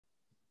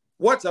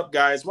What's up,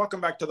 guys? Welcome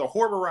back to the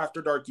Horror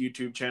After Dark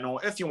YouTube channel.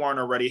 If you aren't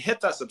already,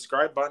 hit that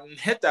subscribe button,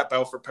 hit that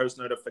bell for post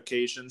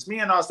notifications. Me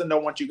and Austin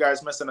don't want you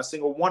guys missing a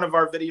single one of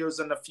our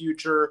videos in the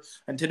future.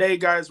 And today,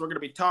 guys, we're going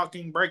to be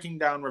talking, breaking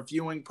down,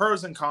 reviewing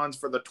pros and cons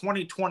for the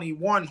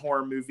 2021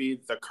 horror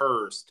movie, The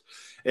Cursed.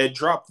 It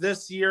dropped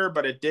this year,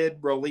 but it did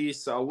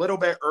release a little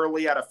bit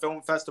early at a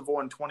film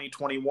festival in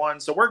 2021.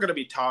 So we're going to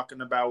be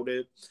talking about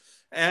it.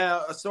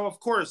 So,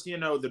 of course, you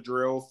know the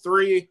drill.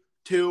 3,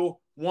 2,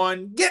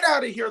 1, get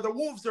out of here. The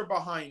wolves are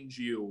behind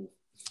you.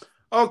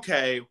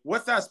 Okay,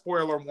 with that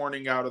spoiler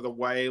warning out of the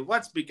way,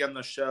 let's begin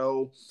the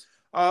show.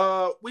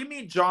 We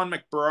meet John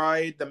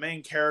McBride, the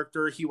main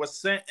character. He was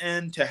sent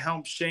in to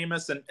help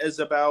Seamus and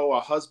Isabel,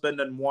 a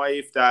husband and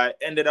wife that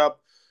ended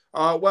up,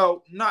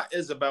 not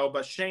Isabel,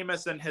 but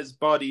Seamus and his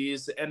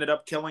buddies ended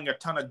up killing a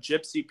ton of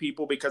gypsy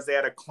people because they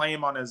had a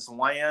claim on his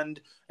land,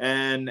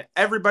 and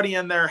everybody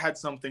in there had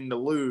something to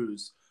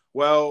lose.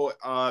 Well,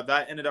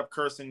 that ended up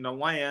cursing the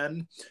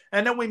land.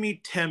 And then we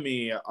meet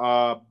Timmy,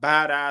 a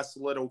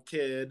badass little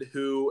kid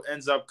who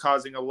ends up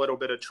causing a little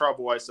bit of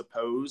trouble, I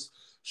suppose.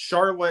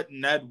 Charlotte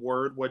and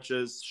Edward, which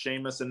is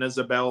Seamus and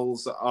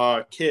Isabel's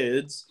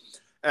kids.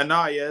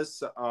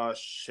 Anais,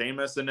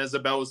 Seamus and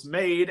Isabel's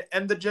maid,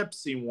 and the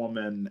gypsy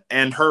woman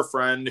and her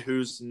friend,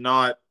 who's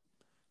not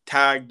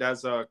tagged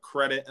as a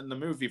credit in the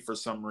movie for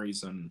some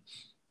reason.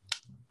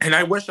 And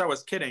I wish I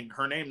was kidding.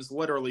 Her name's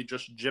literally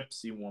just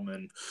Gypsy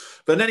Woman.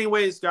 But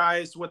anyways,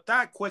 guys, with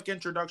that quick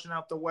introduction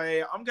out the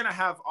way, I'm going to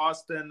have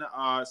Austin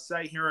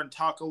sit here and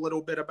talk a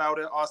little bit about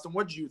it. Austin,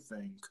 what do you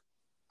think?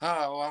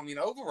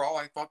 Overall,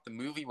 I thought the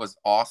movie was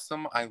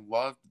awesome. I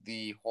loved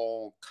the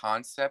whole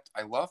concept.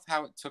 I love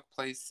how it took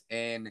place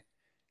in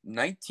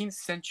 19th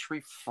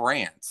century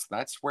France.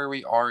 That's where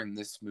we are in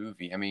this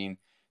movie. I mean,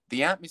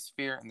 the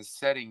atmosphere and the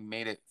setting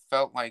made it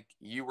felt like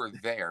you were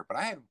there. But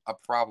I had a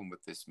problem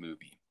with this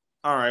movie.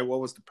 All right, what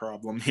was the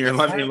problem here?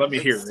 Let me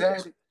hear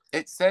it.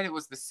 It said it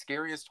was the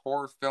scariest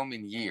horror film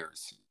in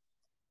years.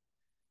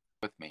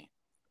 With me.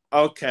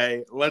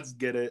 Okay, let's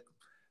get it.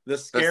 The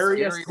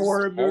scariest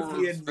horror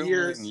movie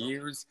in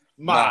years.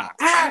 My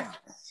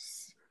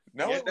ass.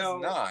 No, it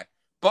was not.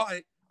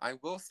 But I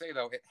will say,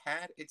 though, it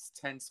had its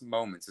tense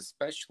moments,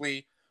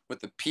 especially with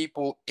the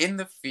people in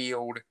the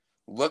field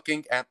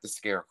looking at the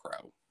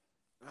scarecrow.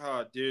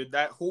 Oh, dude,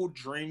 that whole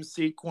dream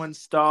sequence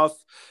stuff.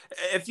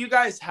 If you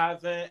guys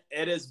haven't,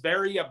 it is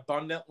very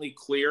abundantly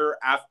clear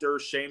after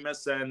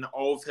Seamus and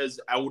all of his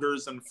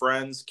elders and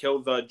friends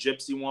kill the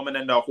gypsy woman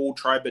and the whole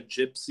tribe of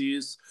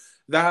gypsies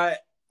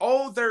that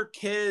all their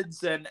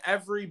kids and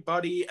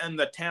everybody in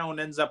the town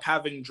ends up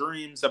having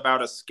dreams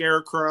about a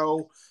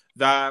scarecrow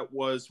that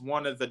was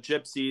one of the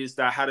gypsies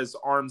that had his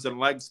arms and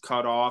legs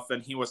cut off,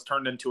 and he was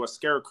turned into a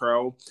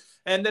scarecrow.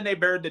 And then they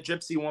buried the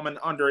gypsy woman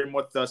under him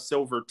with the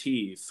silver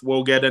teeth.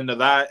 We'll get into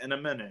that in a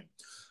minute.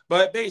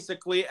 But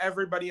basically,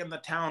 everybody in the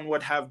town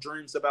would have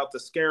dreams about the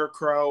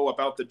scarecrow,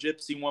 about the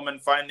gypsy woman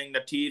finding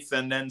the teeth,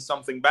 and then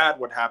something bad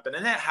would happen.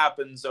 And it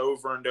happens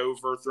over and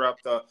over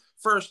throughout the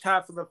first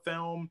half of the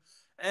film.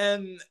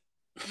 And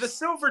the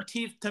silver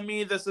teeth, to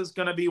me, this is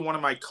going to be one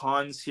of my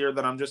cons here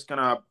that I'm just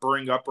going to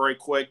bring up right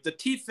quick. The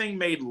teeth thing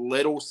made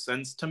little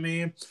sense to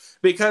me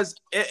because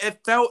it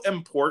felt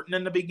important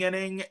in the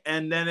beginning,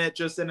 and then it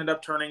just ended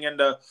up turning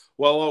into,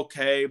 well,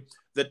 okay,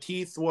 the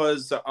teeth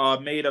was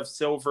made of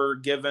silver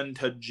given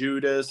to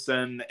Judas,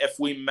 and if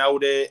we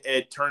melt it,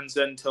 it turns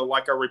into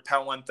like a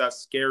repellent that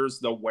scares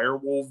the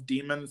werewolf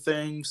demon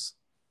things.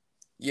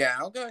 Yeah,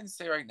 I'll go ahead and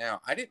say right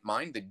now, I didn't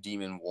mind the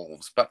demon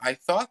wolves, but I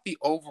thought the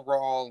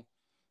overall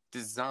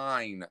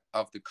design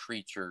of the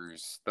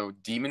creatures, the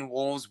demon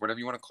wolves, whatever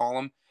you want to call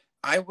them,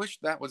 I wish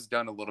that was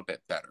done a little bit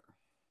better.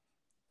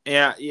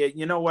 Yeah,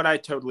 you know what? I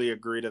totally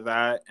agree to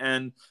that.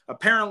 And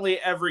apparently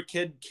every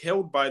kid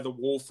killed by the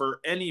wolf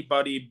or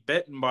anybody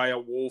bitten by a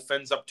wolf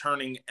ends up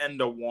turning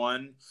into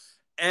one.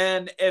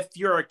 And if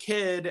you're a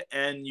kid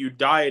and you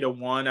die to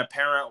one,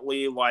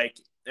 apparently, like,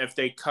 if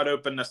they cut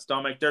open the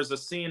stomach, there's a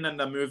scene in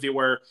the movie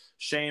where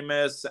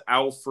Seamus,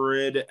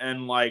 Alfred,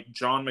 and like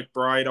John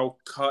McBride will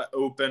cut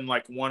open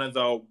like one of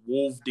the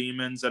wolf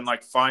demons and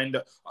like find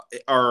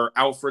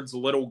Alfred's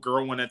little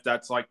girl in it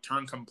that's like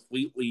turned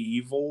completely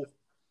evil.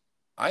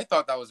 I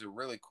thought that was a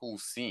really cool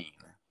scene.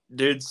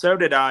 Dude, so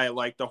did I.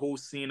 Like the whole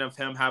scene of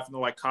him having to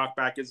like cock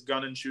back his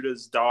gun and shoot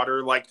his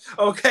daughter. Like,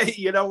 okay,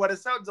 you know what? It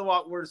sounds a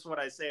lot worse when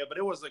I say it, but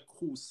it was a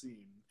cool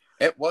scene.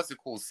 It was a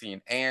cool scene.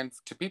 And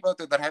to people out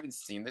there that haven't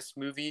seen this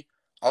movie,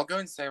 I'll go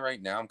and say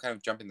right now, I'm kind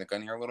of jumping the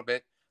gun here a little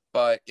bit,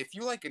 but if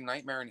you like A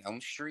Nightmare on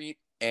Elm Street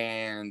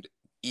and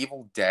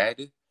Evil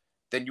Dead,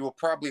 then you will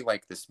probably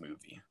like this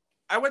movie.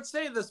 I would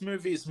say this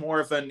movie is more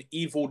of an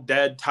Evil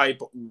Dead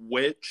type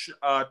witch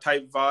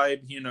type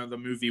vibe. You know, the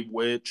movie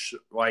Witch,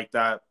 like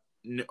that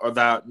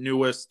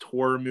newest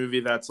horror movie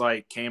that's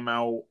like came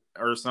out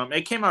or something.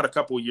 It came out a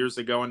couple years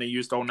ago and they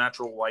used all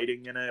natural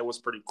lighting in it. It was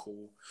pretty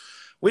cool.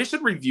 We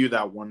should review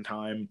that one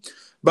time.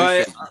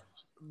 But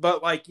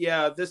like,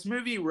 yeah, this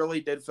movie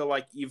really did feel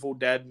like Evil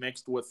Dead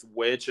mixed with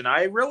Witch, and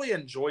I really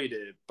enjoyed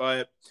it.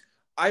 But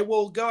I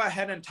will go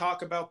ahead and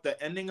talk about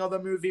the ending of the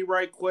movie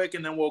right quick,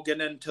 and then we'll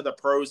get into the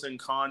pros and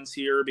cons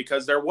here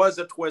because there was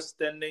a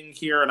twist ending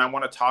here, and I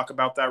want to talk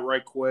about that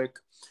right quick.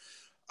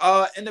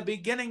 In the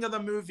beginning of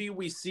the movie,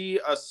 we see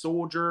a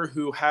soldier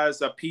who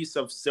has a piece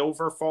of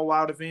silver fall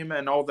out of him,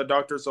 and all the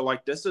doctors are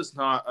like, "This is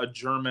not a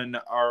German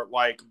or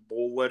like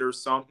bullet or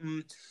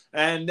something."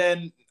 And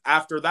then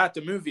after that,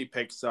 the movie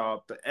picks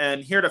up,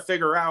 and here to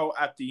figure out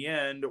at the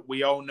end,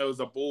 we all know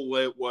the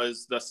bullet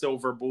was the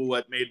silver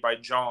bullet made by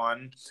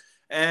John.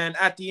 And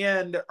at the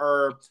end,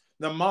 or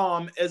the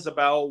mom,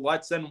 Isabel,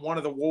 lets in one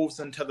of the wolves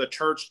into the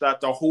church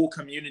that the whole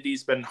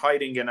community's been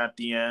hiding in at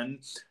the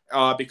end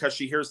because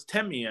she hears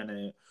Timmy in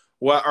it.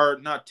 Well, or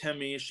not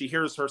Timmy, she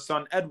hears her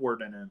son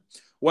Edward in it.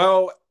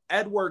 Well,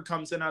 Edward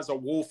comes in as a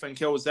wolf and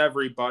kills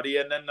everybody,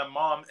 and then the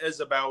mom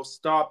Isabel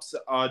stops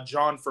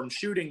John from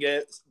shooting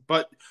it.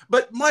 But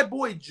my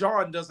boy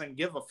John doesn't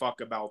give a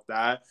fuck about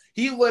that.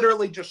 He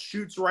literally just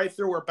shoots right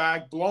through her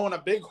back, blowing a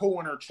big hole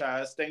in her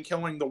chest and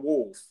killing the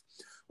wolf.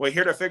 We're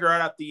here to figure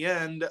out at the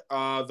end,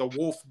 the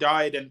wolf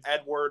died and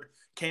Edward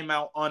came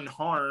out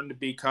unharmed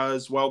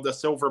because, well, the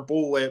silver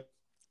bullet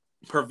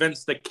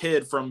prevents the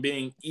kid from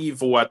being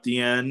evil at the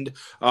end.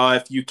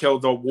 If you kill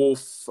the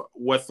wolf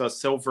with a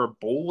silver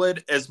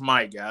bullet, is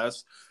my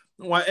guess.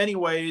 Well,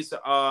 anyways,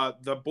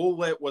 the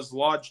bullet was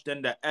lodged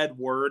into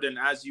Edward, and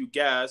as you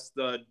guessed,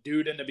 the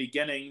dude in the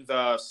beginning,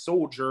 the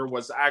soldier,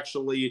 was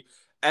actually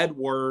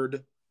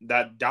Edward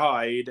that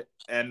died,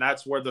 and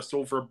that's where the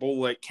silver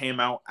bullet came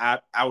out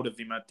of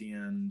him at the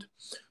end.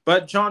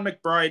 But John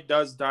McBride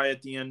does die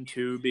at the end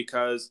too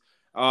because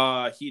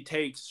he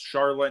takes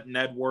Charlotte and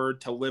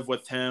Edward to live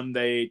with him.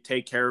 They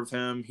take care of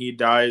him. He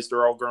dies.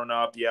 They're all grown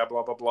up. Yeah,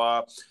 blah blah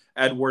blah.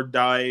 Edward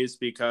dies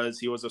because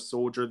he was a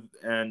soldier,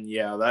 and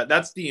yeah,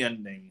 that's the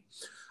ending.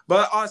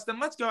 But Austin,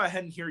 let's go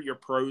ahead and hear your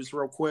pros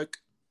real quick.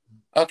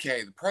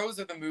 Okay, the pros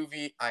of the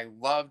movie. I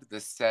loved the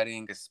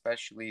setting,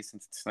 especially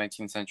since it's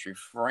 19th century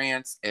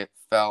France. It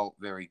felt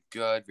very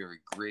good, very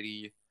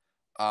gritty.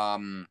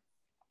 The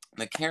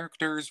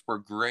characters were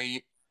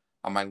great.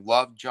 I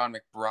loved John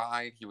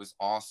McBride. He was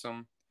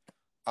awesome.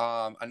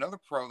 Another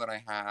pro that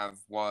I have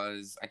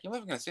was, I can't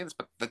believe I'm going to say this,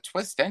 but the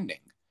twist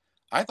ending.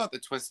 I thought the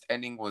twist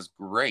ending was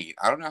great.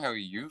 I don't know how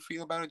you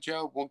feel about it,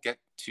 Joe. We'll get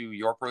to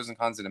your pros and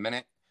cons in a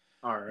minute.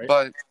 All right.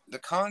 But the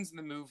cons in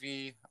the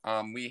movie,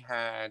 we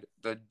had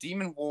the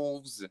demon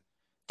wolves.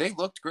 They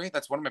looked great.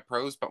 That's one of my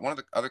pros. But one of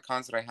the other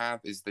cons that I have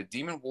is the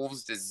demon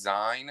wolves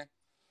design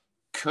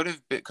could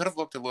have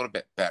looked a little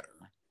bit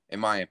better, in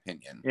my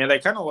opinion. Yeah, they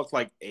kind of look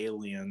like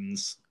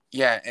aliens.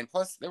 Yeah, and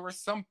plus there were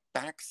some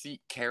backseat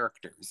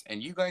characters,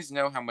 and you guys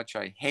know how much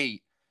I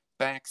hate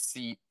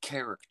backseat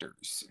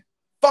characters.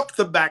 Fuck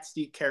the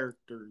backseat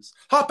characters.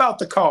 Hop out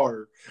the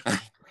car.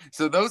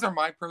 So those are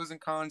my pros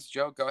and cons.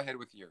 Joe, go ahead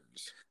with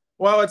yours.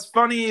 Well, it's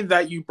funny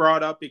that you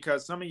brought up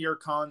because some of your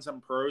cons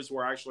and pros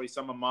were actually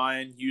some of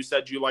mine. You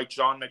said you like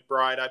John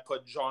McBride. I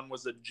put John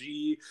was a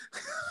G.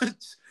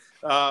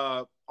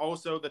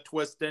 Also, the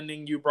twist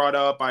ending you brought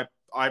up,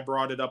 I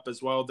brought it up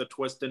as well. The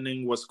twist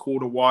ending was cool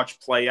to watch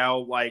play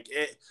out. Like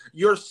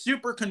you're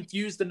super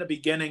confused in the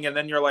beginning, and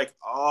then you're like,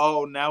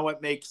 oh, now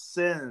it makes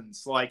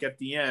sense. Like at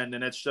the end,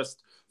 and it's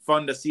just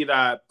fun to see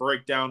that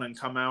break down and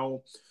come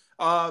out.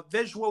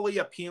 Visually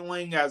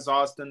appealing, as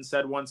Austin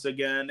said once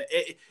again.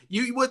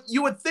 You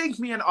would think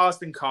me and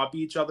Austin copy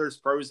each other's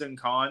pros and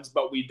cons,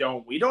 but we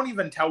don't. We don't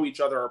even tell each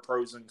other our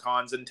pros and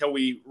cons until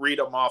we read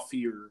them off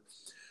here.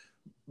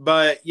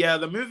 But yeah,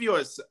 the movie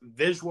was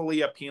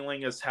visually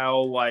appealing as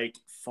hell. Like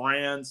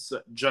France,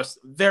 just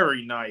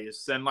very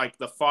nice, and like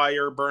the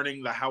fire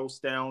burning the house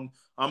down,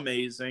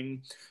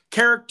 amazing.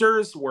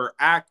 Characters were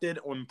acted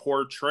and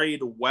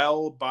portrayed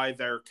well by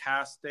their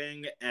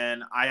casting,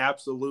 and I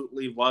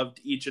absolutely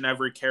loved each and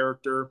every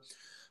character.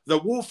 The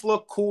wolf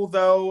looked cool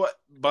though,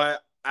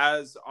 but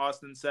as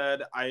Austin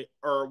said,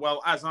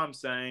 as I'm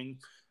saying,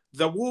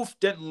 the wolf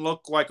didn't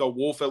look like a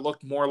wolf. It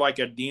looked more like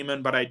a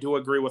demon, but I do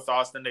agree with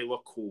Austin. They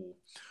look cool.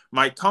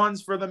 My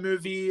cons for the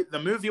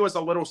movie was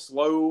a little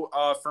slow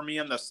for me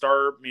in the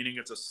start, meaning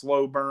it's a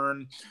slow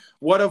burn.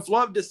 Would have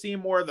loved to see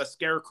more of the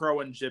Scarecrow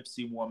and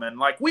Gypsy Woman.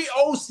 Like, we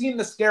all seen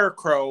the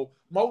Scarecrow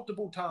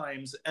multiple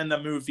times in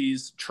the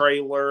movie's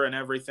trailer and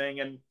everything,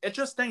 and it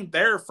just ain't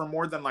there for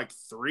more than like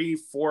 3,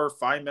 4,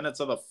 5 minutes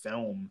of the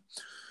film.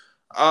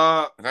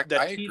 In fact,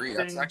 I agree.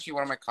 That's actually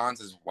one of my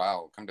cons as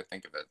well, come to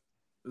think of it.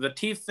 The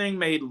teeth thing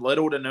made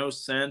little to no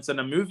sense, and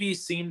the movie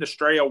seemed to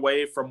stray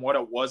away from what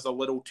it was a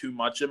little too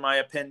much, in my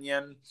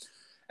opinion.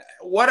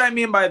 What I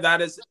mean by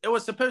that is it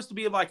was supposed to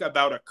be like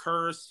about a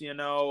curse,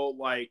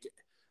 like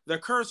the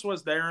curse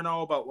was there and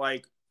all, but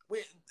like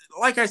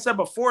I said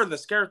before, the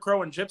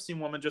Scarecrow and Gypsy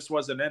Woman just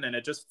wasn't in it.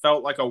 It just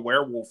felt like a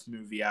werewolf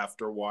movie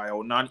after a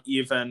while, not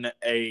even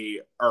a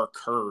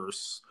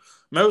curse.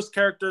 Most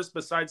characters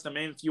besides the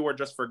main few are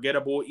just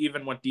forgettable,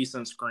 even with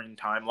decent screen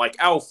time. Like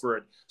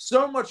Alfred,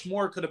 so much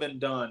more could have been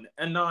done.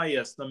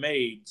 Anais, the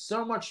maid,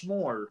 so much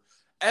more.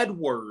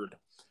 Edward.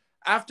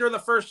 after the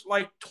first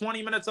like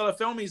 20 minutes of the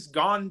film, he's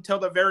gone till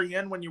the very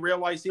end when you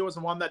realize he was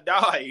the one that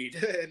died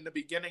in the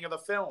beginning of the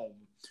film.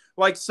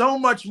 Like, so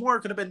much more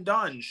could have been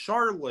done.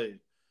 Charlotte,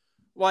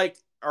 like,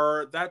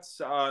 or that's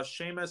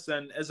Seamus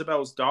and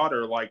Isabel's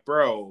daughter. Like,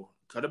 bro,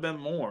 could have been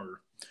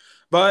more.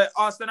 But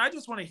Austin, I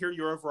just want to hear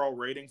your overall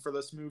rating for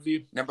this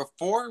movie. Now,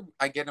 before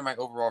I get to my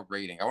overall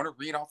rating, I want to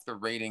read off the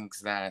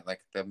ratings that like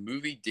the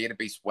movie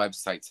database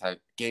websites have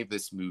gave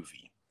this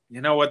movie.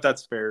 You know what?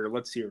 That's fair.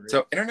 Let's hear it.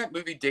 So, Internet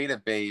Movie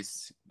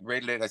Database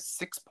rated it a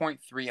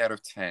 6.3 out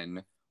of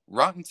 10.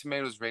 Rotten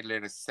Tomatoes rated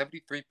it a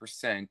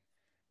 73%,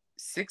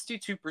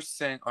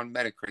 62% on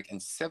Metacritic,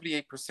 and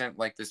 78%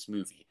 like this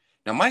movie.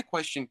 Now, my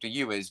question to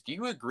you is, do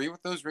you agree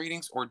with those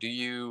ratings, or do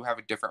you have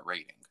a different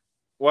rating?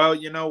 Well,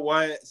 you know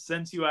what?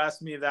 Since you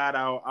asked me that,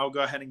 I'll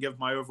go ahead and give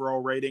my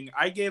overall rating.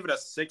 I gave it a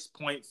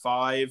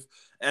 6.5,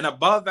 an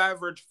above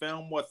average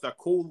film with a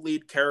cool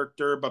lead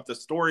character, but the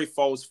story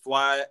falls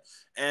flat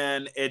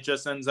and it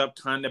just ends up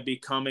kind of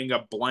becoming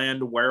a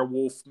bland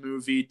werewolf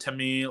movie to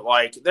me.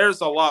 Like,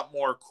 there's a lot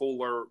more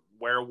cooler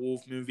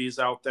werewolf movies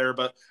out there,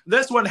 but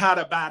this one had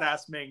a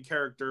badass main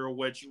character,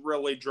 which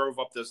really drove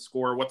up the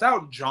score.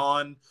 Without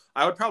John,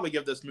 I would probably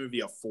give this movie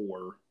a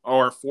 4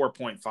 or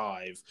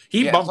 4.5.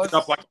 He bumped it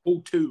up like a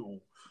 2.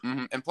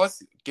 Mm-hmm. And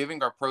plus,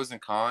 giving our pros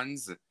and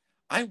cons,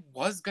 I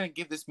was going to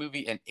give this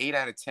movie an 8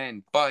 out of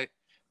 10, but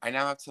I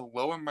now have to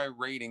lower my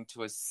rating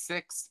to a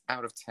 6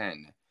 out of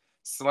 10.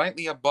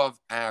 Slightly above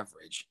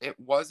average. It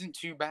wasn't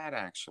too bad,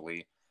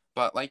 actually,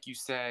 but like you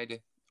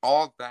said,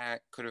 all of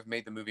that could have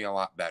made the movie a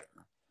lot better.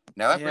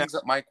 Now that brings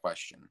up my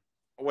question.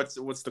 What's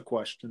the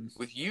question?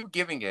 With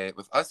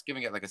us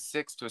giving it like a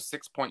 6 to a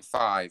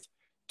 6.5,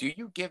 do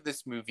you give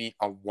this movie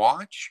a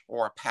watch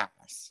or a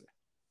pass?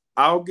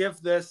 I'll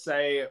give this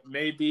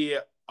maybe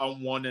a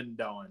 1 and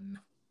done.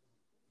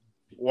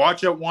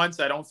 Watch it once.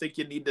 I don't think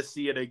you need to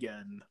see it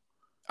again.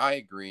 I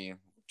agree.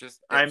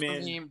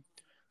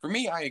 For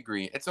me, I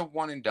agree. It's a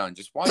 1 and done.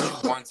 Just watch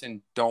it once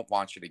and don't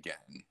watch it again.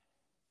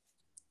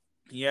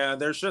 Yeah,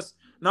 there's just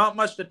not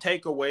much to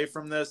take away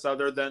from this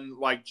other than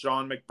like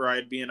John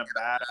McBride being a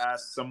badass,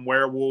 some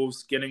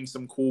werewolves getting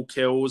some cool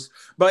kills.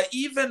 But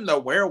even the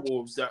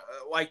werewolves,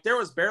 like there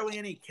was barely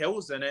any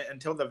kills in it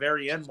until the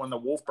very end when the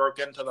wolf broke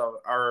into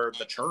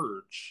the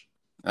church.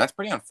 That's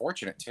pretty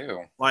unfortunate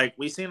too. Like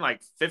we seen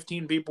like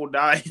 15 people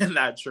die in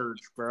that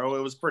church, bro.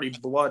 It was pretty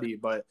bloody,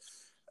 but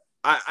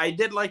I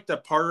did like the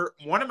part.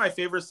 One of my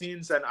favorite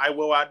scenes, and I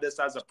will add this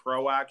as a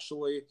pro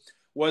actually,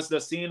 was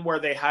the scene where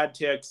they had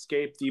to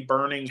escape the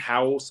burning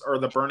house or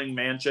the burning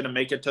mansion and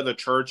make it to the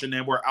church, and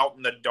they were out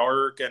in the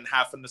dark and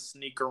having to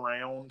sneak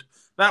around.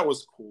 That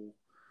was cool.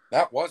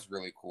 That was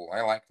really cool. I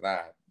liked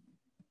that.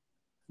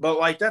 But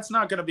like that's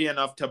not going to be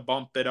enough to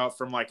bump it up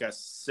from like a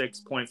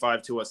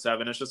 6.5 to a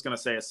 7. It's just going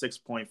to say a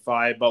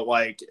 6.5. But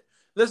like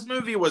this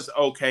movie was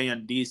okay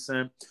and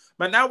decent.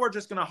 But now we're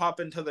just going to hop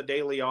into the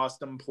Daily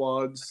Austin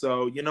plugs.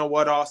 So, you know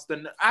what,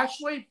 Austin?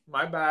 Actually,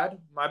 my bad.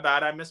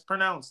 I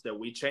mispronounced it.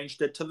 We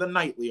changed it to the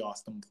Nightly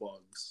Austin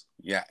plugs.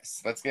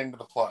 Yes, let's get into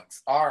the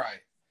plugs. All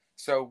right.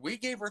 So we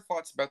gave our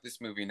thoughts about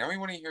this movie. Now we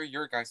want to hear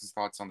your guys'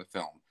 thoughts on the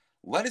film.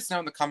 Let us know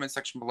in the comment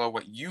section below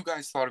what you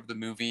guys thought of the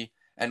movie.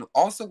 And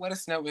also let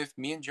us know if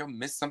me and Joe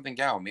missed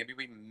something out. Maybe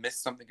we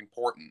missed something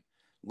important.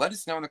 Let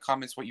us know in the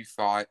comments what you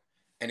thought.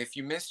 And if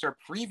you missed our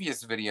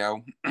previous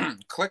video,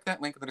 click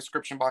that link in the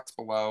description box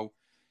below.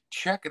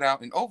 Check it out.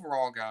 And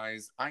overall,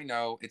 guys, I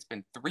know it's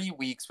been 3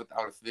 weeks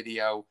without a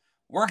video.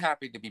 We're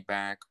happy to be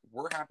back.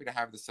 We're happy to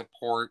have the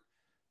support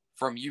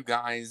from you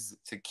guys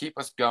to keep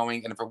us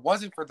going. And if it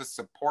wasn't for the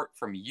support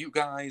from you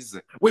guys,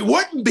 we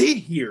wouldn't be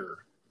here.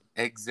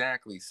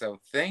 Exactly.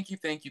 So thank you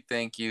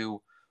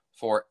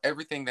for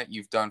everything that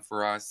you've done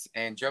for us.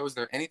 And Joe, is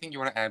there anything you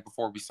want to add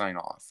before we sign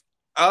off?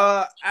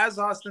 As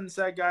Austin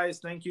said, guys,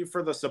 thank you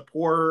for the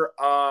support.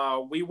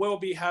 We will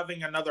be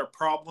having another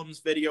problems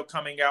video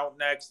coming out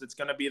next. It's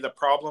going to be the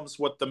problems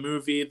with the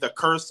movie, The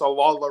Curse of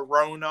La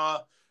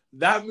Llorona.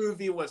 That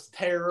movie was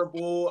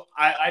terrible.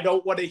 I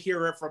don't want to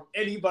hear it from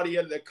anybody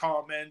in the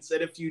comments.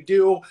 And if you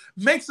do,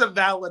 make some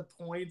valid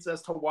points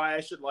as to why I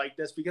should like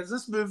this, because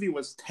this movie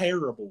was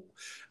terrible.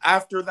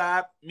 After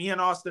that, me and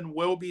Austin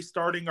will be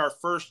starting our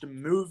first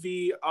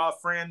movie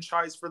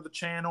franchise for the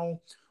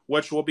channel,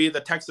 which will be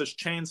the Texas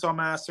Chainsaw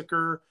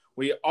Massacre.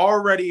 We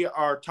already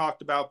are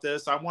talked about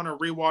this. I want to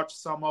rewatch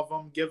some of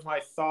them, give my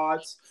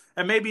thoughts,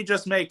 and maybe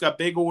just make a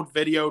big old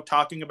video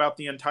talking about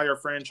the entire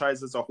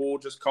franchise as a whole.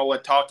 Just call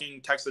it Talking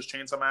Texas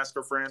Chainsaw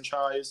Massacre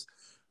Franchise.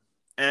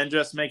 And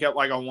just make it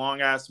like a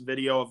long-ass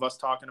video of us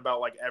talking about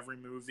like every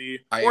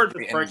movie. Or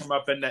just break them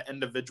up into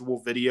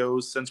individual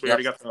videos since we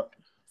already got the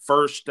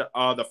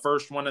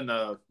first one and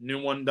the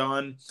new one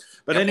done.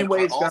 But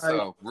anyways, also,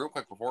 guys. Real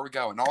quick before we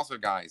go, and also,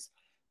 guys,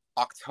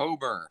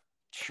 October,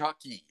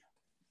 Chucky.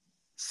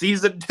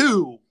 Season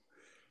 2.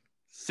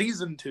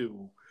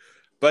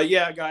 But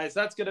yeah, guys,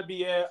 that's going to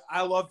be it.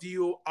 I love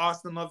you.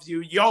 Austin loves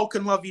you. Y'all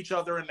can love each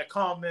other in the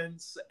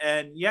comments.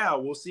 And yeah,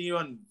 we'll see you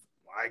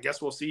I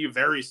guess we'll see you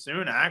very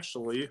soon,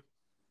 actually.